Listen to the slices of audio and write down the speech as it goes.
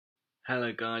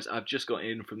Hello guys, I've just got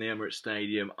in from the Emirates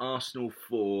Stadium. Arsenal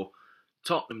 4,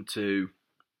 Tottenham 2.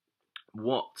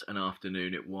 What an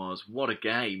afternoon it was. What a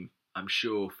game, I'm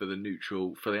sure, for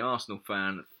the Arsenal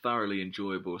fan, thoroughly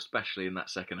enjoyable, especially in that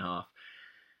second half.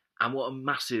 And what a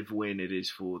massive win it is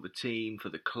for the team, for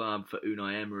the club, for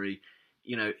Unai Emery.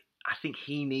 I think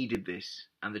he needed this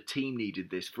and the team needed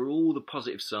this for all the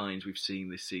positive signs we've seen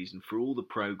this season, for all the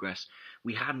progress.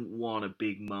 We hadn't won a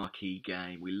big marquee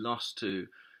game. We lost to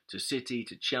City,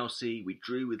 to Chelsea. We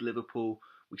drew with Liverpool.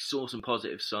 We saw some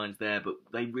positive signs there, but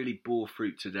they really bore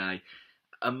fruit today.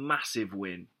 A massive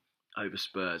win over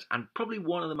Spurs, and probably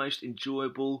one of the most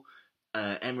enjoyable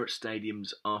Emirates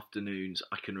Stadium's afternoons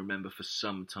I can remember for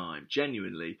some time.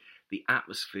 Genuinely, the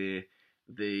atmosphere,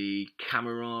 the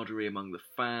camaraderie among the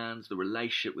fans, the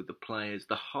relationship with the players,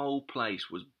 the whole place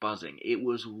was buzzing. It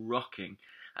was rocking,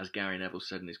 as Gary Neville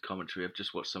said in his commentary. I've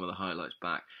just watched some of the highlights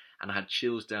back, and I had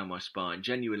chills down my spine.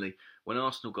 Genuinely, when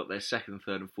Arsenal got their second,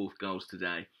 third and fourth goals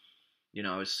today,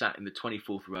 I was sat in the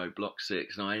 24th row, block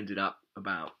 6, and I ended up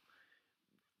about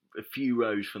a few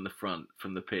rows from the front,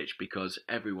 from the pitch, because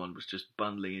everyone was just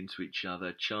bundling into each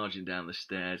other, charging down the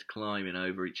stairs, climbing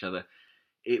over each other.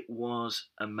 It was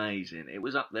amazing. It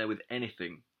was up there with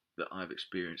anything that I've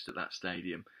experienced at that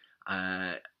stadium.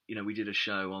 We did a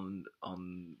show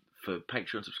on for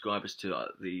Patreon subscribers to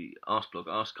the Arsblog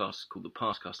Arscast called the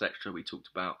Passcast Extra. We talked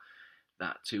about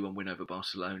that 2-1 win over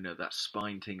Barcelona, that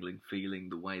spine-tingling feeling,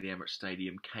 the way the Emirates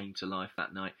Stadium came to life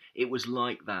that night. It was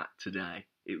like that today.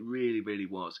 It really, really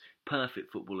was.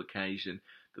 Perfect football occasion,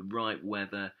 the right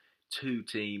weather, two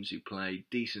teams who played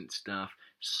decent stuff,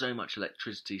 so much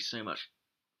electricity, so much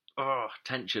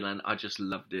tension, and I just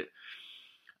loved it.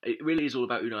 It really is all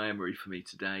about Unai Emery for me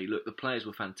today. Look, the players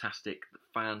were fantastic, the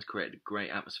fans created a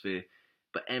great atmosphere,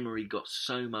 but Emery got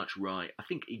so much right. I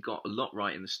think he got a lot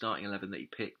right in the starting 11 that he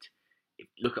picked.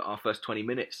 Look at our first 20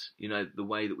 minutes, the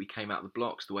way that we came out of the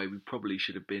blocks, the way we probably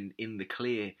should have been in the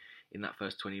clear in that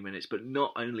first 20 minutes. But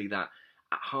not only that,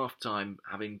 at half-time,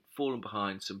 having fallen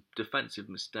behind some defensive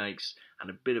mistakes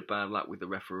and a bit of bad luck with the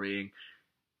refereeing,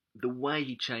 the way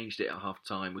he changed it at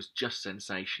half-time was just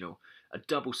sensational. A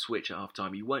double switch at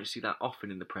half-time. You won't see that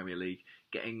often in the Premier League.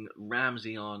 Getting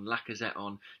Ramsey on, Lacazette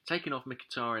on, taking off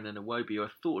Mkhitaryan and Iwobi, who I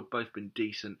thought had both been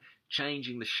decent,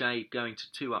 changing the shape, going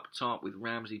to two up top with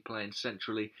Ramsey playing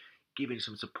centrally, giving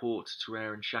some support to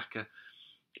Torreira and Xhaka.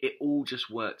 It all just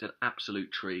worked an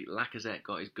absolute treat. Lacazette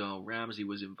got his goal. Ramsey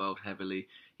was involved heavily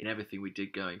in everything we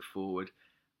did going forward.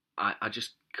 I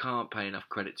just can't pay enough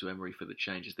credit to Emery for the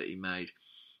changes that he made.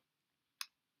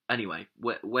 Anyway,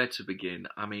 where to begin?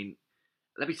 I mean,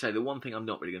 let me say, the one thing I'm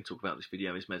not really going to talk about in this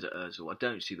video is Mesut Ozil. I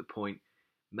don't see the point.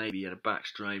 Maybe he had a back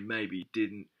strain, maybe he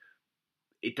didn't.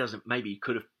 Maybe he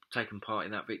could have taken part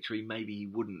in that victory. Maybe he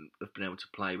wouldn't have been able to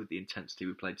play with the intensity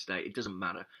we played today. It doesn't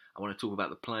matter. I want to talk about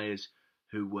the players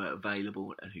who were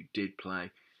available and who did play.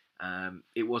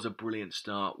 It was a brilliant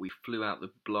start. We flew out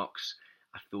the blocks.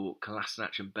 I thought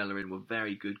Kolasinac and Bellerin were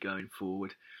very good going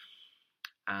forward.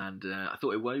 And I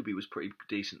thought Iwobi was pretty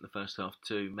decent in the first half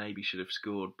too. Maybe should have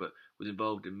scored, but was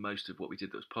involved in most of what we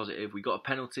did that was positive. We got a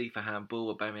penalty for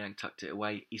handball. Aubameyang tucked it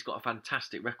away. He's got a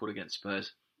fantastic record against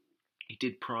Spurs. He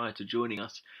did prior to joining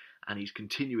us, and he's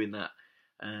continuing that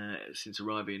since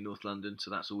arriving in North London,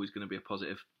 so that's always going to be a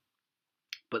positive.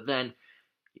 But then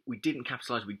we didn't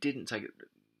capitalise. We didn't take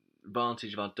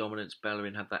advantage of our dominance.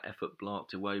 Bellerin had that effort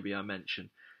blocked. Iwobi I mentioned.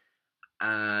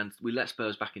 And we let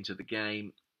Spurs back into the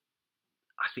game.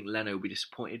 I think Leno will be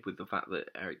disappointed with the fact that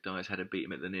Eric Dyer's header beat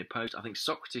him at the near post. I think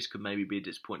Socrates could maybe be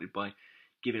disappointed by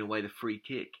giving away the free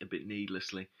kick a bit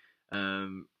needlessly.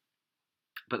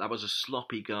 But that was a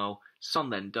sloppy goal.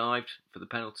 Son then dived for the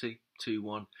penalty,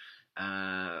 2-1.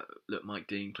 Look, Mike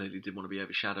Dean clearly didn't want to be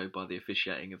overshadowed by the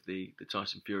officiating of the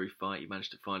Tyson Fury fight. He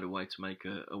managed to find a way to make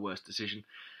a worse decision.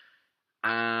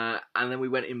 And then we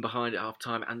went in behind at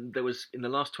half-time, and there was, in the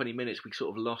last 20 minutes, we sort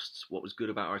of lost what was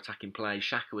good about our attacking play.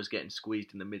 Xhaka was getting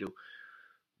squeezed in the middle.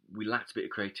 We lacked a bit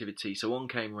of creativity, so on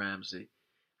came Ramsey,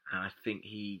 and I think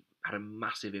he had a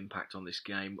massive impact on this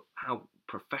game. How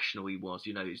professional he was,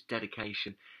 his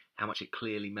dedication, how much it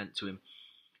clearly meant to him.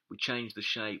 We changed the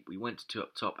shape, we went to two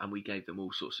up top, and we gave them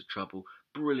all sorts of trouble.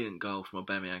 Brilliant goal from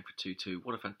Aubameyang for 2-2.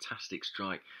 What a fantastic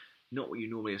strike. Not what you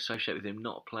normally associate with him,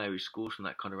 not a player who scores from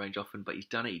that kind of range often, but he's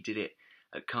done it. He did it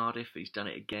at Cardiff, he's done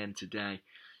it again today.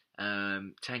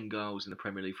 10 goals in the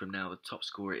Premier League from now, the top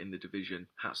scorer in the division.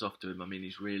 Hats off to him. I mean,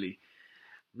 he's really,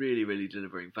 really, really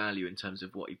delivering value in terms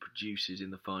of what he produces in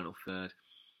the final third.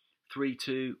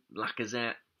 3-2,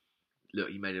 Lacazette. Look,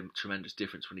 he made a tremendous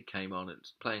difference when he came on and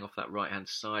playing off that right-hand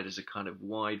side as a kind of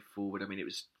wide forward. I mean, it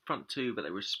was front two, but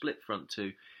they were split front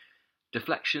two.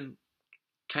 Deflection,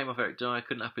 came off Eric Dyer,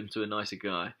 couldn't happen to a nicer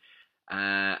guy.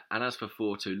 And as for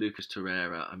 4-2, Lucas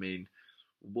Torreira, I mean,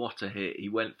 what a hit. He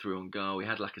went through on goal. He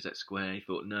had Lacazette square. He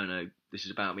thought, no, this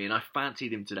is about me. And I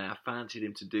fancied him today. I fancied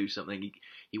him to do something.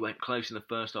 He went close in the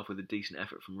first half with a decent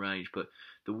effort from range. But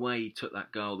the way he took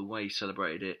that goal, the way he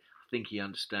celebrated it, I think he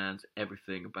understands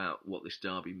everything about what this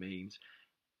derby means.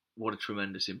 What a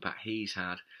tremendous impact he's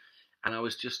had. And I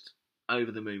was just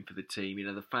over the moon for the team. You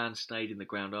know, the fans stayed in the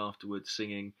ground afterwards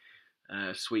singing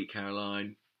Sweet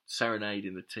Caroline,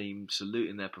 serenading the team,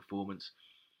 saluting their performance.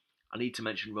 I need to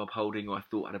mention Rob Holding, who I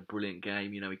thought had a brilliant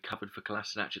game. You know, he covered for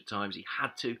Kolasinac at times. He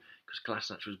had to, because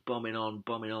Kolasinac was bombing on.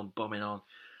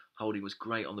 Holding was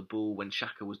great on the ball when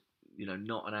Xhaka was, you know,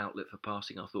 not an outlet for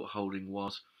passing. I thought Holding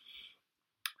was.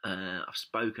 I've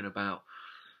spoken about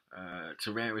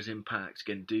Torreira's impact.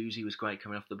 Guendouzi was great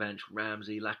coming off the bench.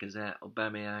 Ramsey, Lacazette,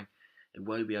 Aubameyang,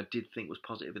 Iwobi I did think was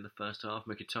positive in the first half.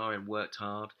 Mkhitaryan worked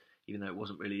hard, even though it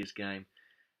wasn't really his game.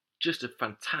 Just a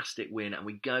fantastic win, and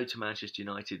we go to Manchester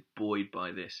United buoyed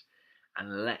by this.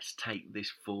 And let's take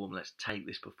this form, let's take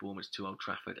this performance to Old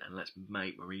Trafford, and let's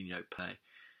make Mourinho pay.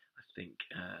 I think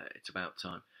it's about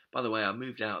time. By the way, I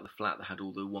moved out of the flat that had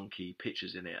all the wonky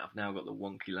pictures in it. I've now got the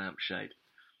wonky lampshade.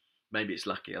 Maybe it's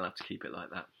lucky, I'll have to keep it like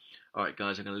that. Alright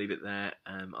guys, I'm going to leave it there.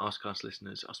 Ask us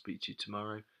listeners, I'll speak to you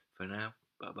tomorrow. For now,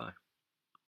 bye-bye.